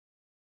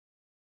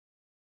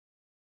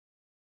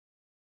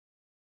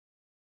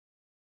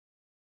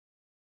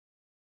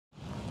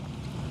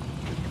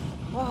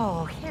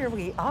Oh, here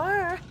we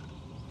are.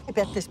 I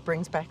bet this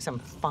brings back some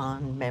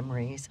fond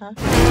memories, huh?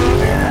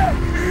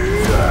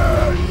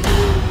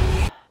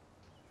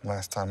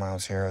 Last time I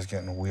was here, I was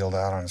getting wheeled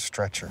out on a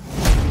stretcher.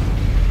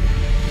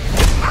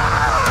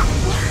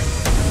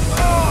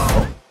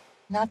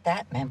 Not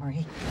that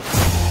memory.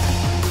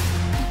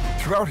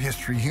 Throughout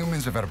history,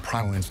 humans have had a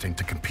primal instinct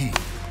to compete,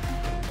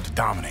 to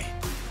dominate.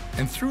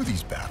 And through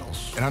these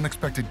battles, an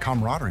unexpected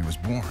camaraderie was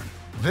born.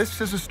 This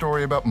is a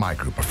story about my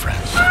group of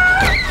friends.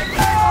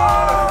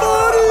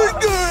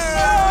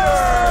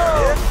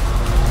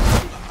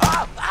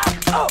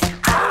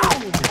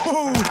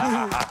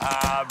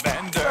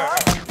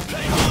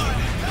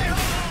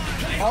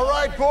 All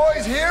right,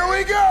 boys, here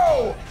we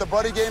go. The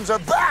buddy games are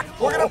back.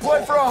 We're gonna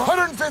play for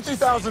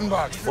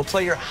 $150,000. We'll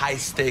play your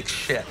high-stakes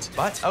shit.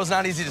 What? That was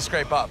not easy to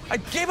scrape up. I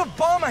gave a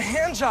bum a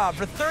hand job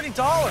for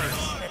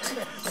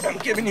 $30. I'm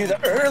giving you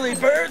the early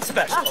bird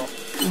special.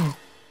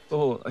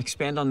 Oh,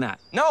 expand on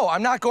that. No,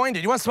 I'm not going to.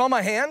 Do you want to smell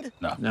my hand?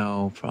 No.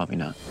 No, probably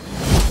not.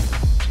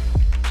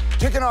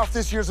 Kicking off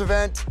this year's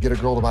event, get a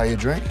girl to buy you a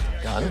drink.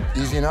 Got it.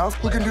 Easy enough.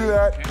 Who can do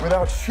that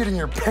without shitting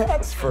your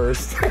pants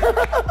first?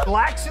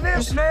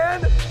 Laxatives,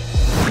 man!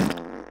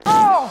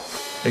 Oh!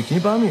 Hey, can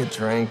you buy me a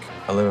drink?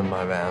 I live in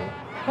my van.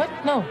 What?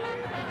 No.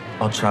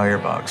 I'll try your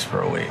box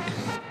for a week.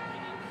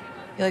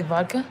 You like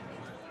vodka?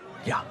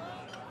 Yeah.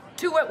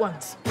 2 wet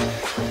ones.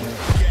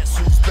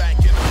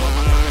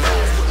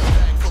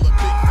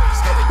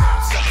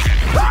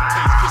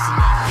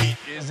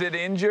 Is it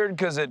injured?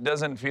 Because it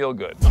doesn't feel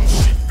good.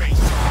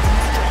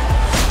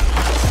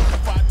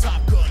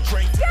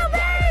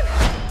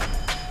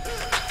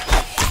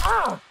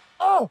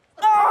 Oh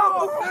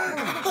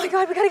my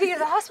God, we gotta get you to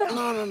the hospital.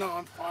 No,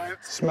 I'm fine.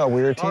 Smell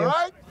weird to you? All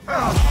right.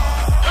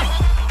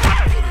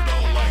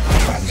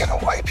 I'm gonna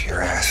wipe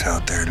your ass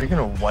out there. You're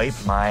gonna wipe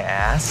my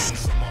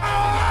ass?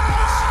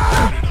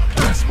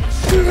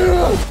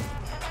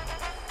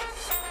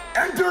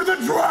 Enter the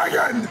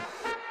dragon!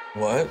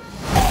 What?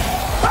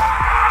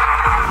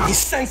 He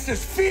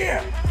senses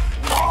fear!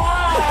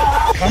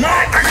 Come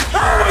on!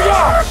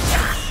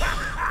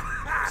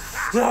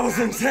 That was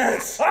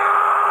intense!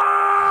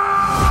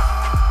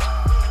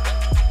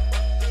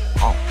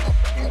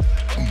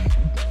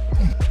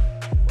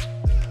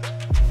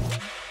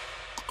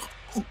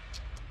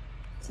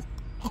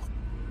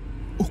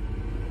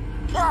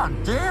 God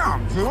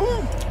damn,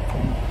 dude!